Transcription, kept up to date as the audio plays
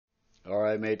All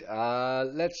right, mate.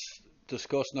 Let's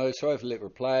discuss now. Sorry for late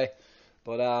reply,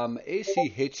 but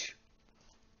ACH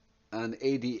and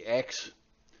ADX.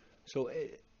 So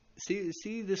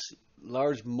see this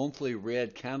large monthly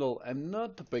red candle. I'm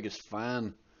not the biggest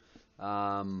fan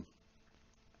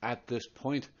at this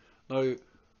point. Now,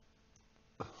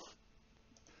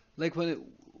 like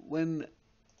when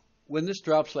this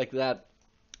drops like that,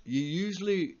 you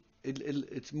usually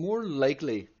it's more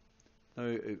likely.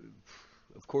 Now,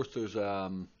 of course, there's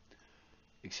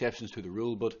exceptions to the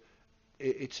rule, but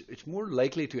it's more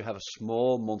likely to have a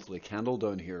small monthly candle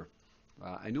down here.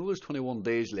 I know there's 21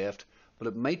 days left, but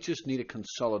it might just need a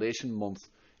consolidation month,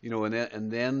 and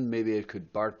then maybe it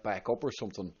could dart back up or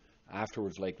something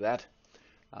afterwards like that.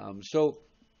 So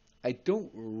I don't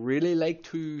really like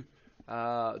to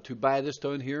buy this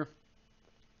down here.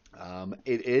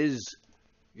 It is,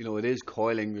 it is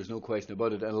coiling. There's no question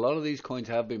about it, and a lot of these coins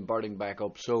have been darting back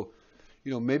up. So,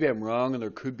 maybe I'm wrong, and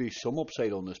there could be some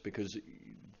upside on this because,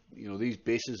 these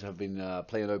bases have been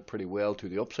playing out pretty well to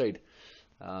the upside.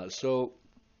 So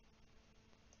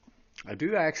I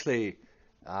do actually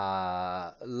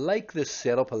like this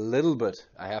setup a little bit,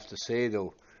 I have to say,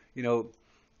 though.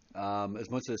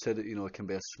 As much as I said that, it can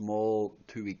be a small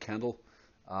 2-week candle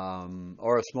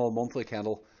or a small monthly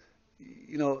candle.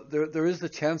 There is the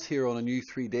chance here on a new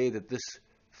 3-day that this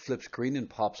flips green and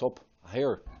pops up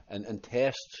higher and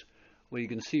tests. Well, you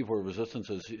can see where resistance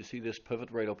is. You see this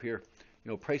pivot right up here.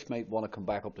 Price might want to come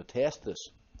back up to test this,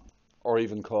 or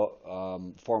even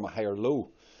form a higher low.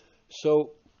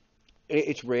 So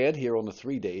it's red here on the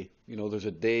 3-day. There's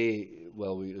a day.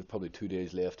 Well, there's probably 2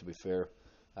 days left, to be fair.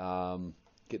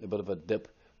 Getting a bit of a dip,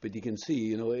 but you can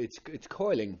see, it's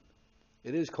coiling.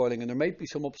 It is coiling, and there might be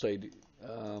some upside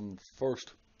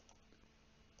first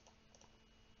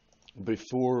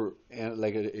before,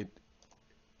 like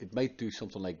it might do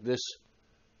something like this,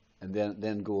 and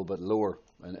then go a bit lower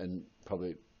and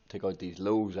probably take out these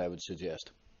lows, I would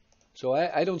suggest. So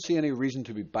I don't see any reason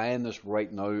to be buying this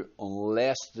right now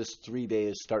unless this 3-day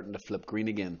is starting to flip green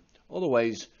again.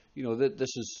 Otherwise,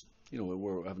 this is,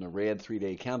 we're having a red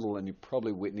 3-day candle, and you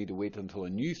probably need to wait until a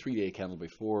new 3-day candle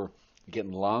before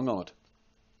getting long on it.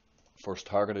 First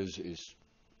target is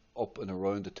up and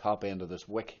around the top end of this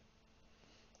wick.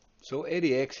 So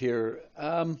ADX here,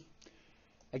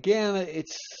 again,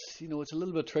 it's it's a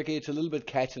little bit tricky. It's a little bit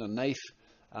catching a knife.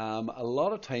 A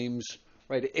lot of times,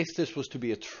 right? If this was to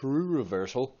be a true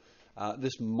reversal,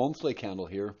 this monthly candle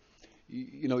here,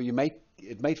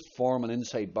 it might form an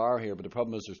inside bar here, but the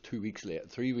problem is there's 2 weeks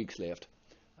left, 3 weeks left,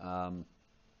 and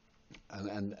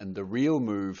the real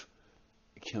move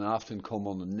can often come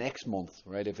on the next month,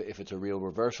 right? If it's a real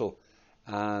reversal,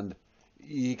 and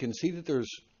you can see that there's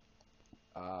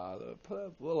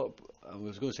well, I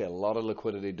was going to say a lot of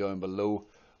liquidity down below,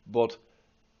 but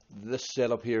this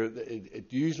setup here, it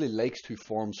usually likes to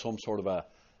form some sort of a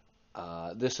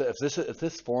if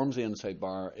this forms the inside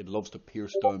bar, it loves to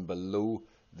pierce down below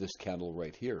this candle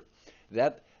right here.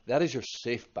 That is your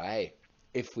safe buy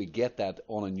if we get that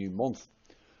on a new month.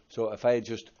 So if I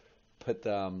just put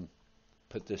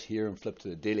this here and flip to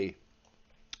the daily,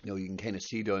 you can kind of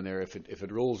see down there, if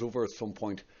it rolls over at some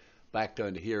point back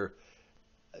down to here,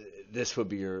 this would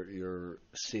be your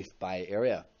safe buy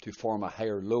area to form a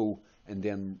higher low and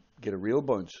then get a real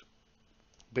bounce.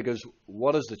 Because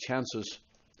what is the chances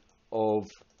of,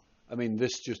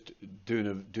 this just doing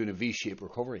a V-shaped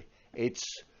recovery?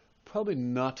 It's probably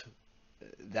not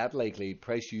that likely.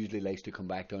 Price usually likes to come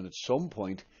back down at some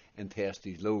point and test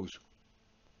these lows.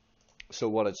 So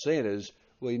what it's saying is,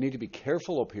 well, you need to be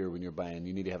careful up here when you're buying.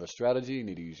 You need to have a strategy. You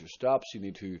need to use your stops. You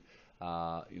need to,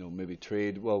 maybe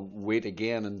trade. Well, wait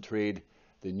again and trade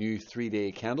the new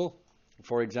 3-day candle,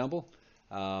 for example.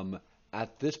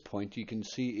 At this point, you can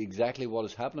see exactly what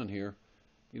is happening here.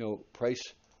 Price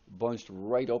bounced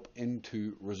right up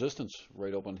into resistance,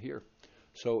 right up on here.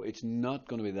 So it's not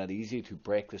going to be that easy to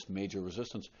break this major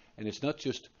resistance. And it's not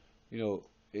just,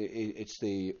 it's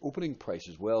the opening price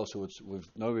as well. So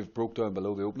we've broke down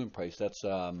below the opening price. That's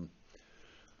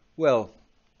well,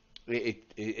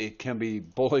 it can be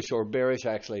bullish or bearish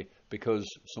actually, because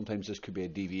sometimes this could be a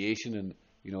deviation, and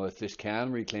if this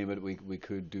can reclaim it, we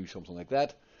could do something like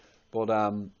that. But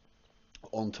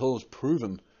until it's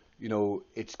proven,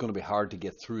 it's going to be hard to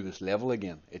get through this level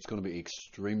again. It's going to be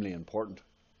extremely important.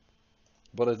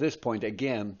 But at this point,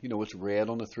 again, it's red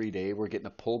on the 3-day. We're getting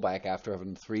a pullback after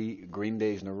having 3 green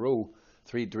days in a row,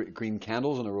 3 green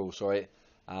candles in a row, sorry,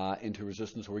 into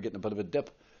resistance. We're getting a bit of a dip.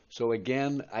 So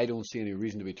again, I don't see any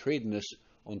reason to be trading this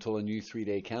until a new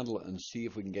 3-day candle and see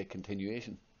if we can get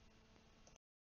continuation.